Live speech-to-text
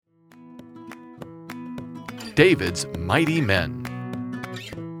David's Mighty Men.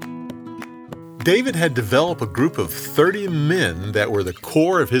 David had developed a group of 30 men that were the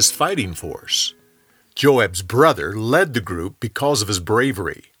core of his fighting force. Joab's brother led the group because of his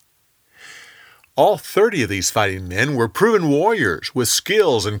bravery. All 30 of these fighting men were proven warriors with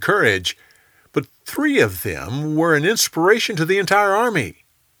skills and courage, but 3 of them were an inspiration to the entire army.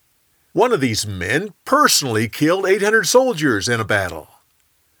 One of these men personally killed 800 soldiers in a battle.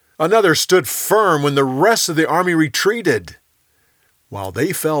 Another stood firm when the rest of the army retreated. While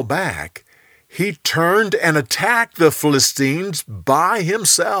they fell back, he turned and attacked the Philistines by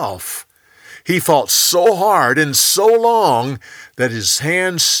himself. He fought so hard and so long that his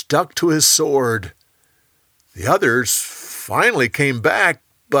hand stuck to his sword. The others finally came back,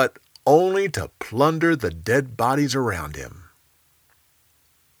 but only to plunder the dead bodies around him.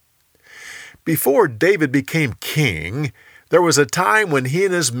 Before David became king, there was a time when he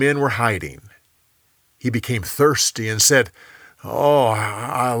and his men were hiding. He became thirsty and said, "Oh,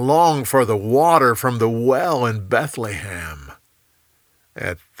 I long for the water from the well in Bethlehem."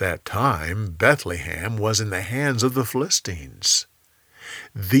 At that time, Bethlehem was in the hands of the Philistines.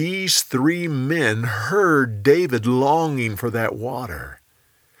 These 3 men heard David longing for that water.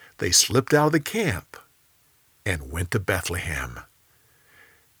 They slipped out of the camp and went to Bethlehem.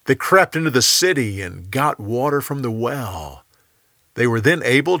 They crept into the city and got water from the well. They were then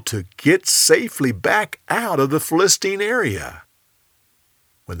able to get safely back out of the Philistine area.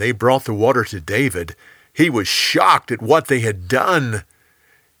 When they brought the water to David, he was shocked at what they had done.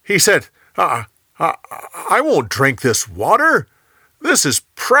 He said, I won't drink this water. This is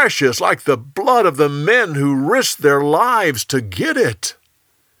precious, like the blood of the men who risked their lives to get it."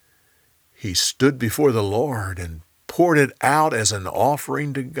 He stood before the Lord and poured it out as an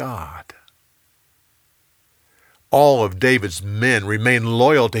offering to God. All of David's men remained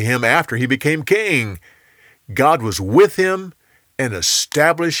loyal to him after he became king. God was with him and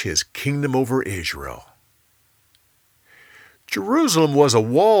established his kingdom over Israel. Jerusalem was a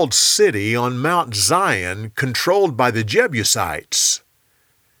walled city on Mount Zion controlled by the Jebusites.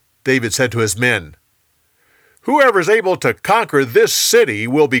 David said to his men, "Whoever is able to conquer this city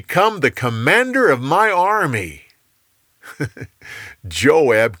will become the commander of my army."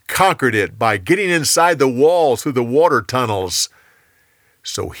 Joab conquered it by getting inside the walls through the water tunnels.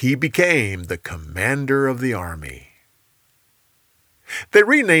 So he became the commander of the army. They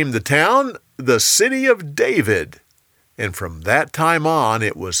renamed the town the City of David, and from that time on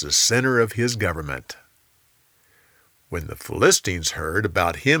it was the center of his government. When the Philistines heard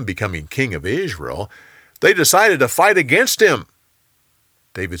about him becoming king of Israel, they decided to fight against him.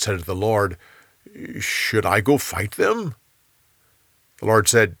 David said to the Lord, "Should I go fight them?" The Lord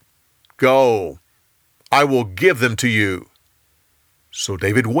said, "Go, I will give them to you." So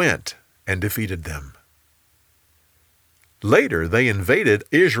David went and defeated them. Later they invaded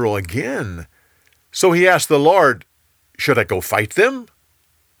Israel again. So he asked the Lord, "Should I go fight them?"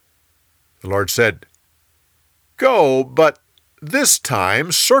 The Lord said, "Go, but this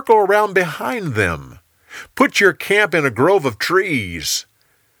time circle around behind them. Put your camp in a grove of trees.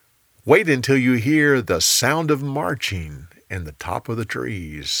 Wait until you hear the sound of marching and the top of the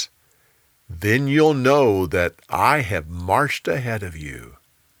trees. Then you'll know that I have marched ahead of you."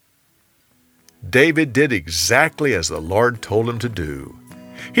 David did exactly as the Lord told him to do.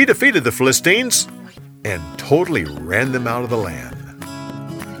 He defeated the Philistines and totally ran them out of the land.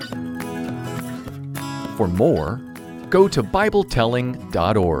 For more, go to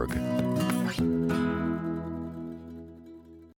BibleTelling.org.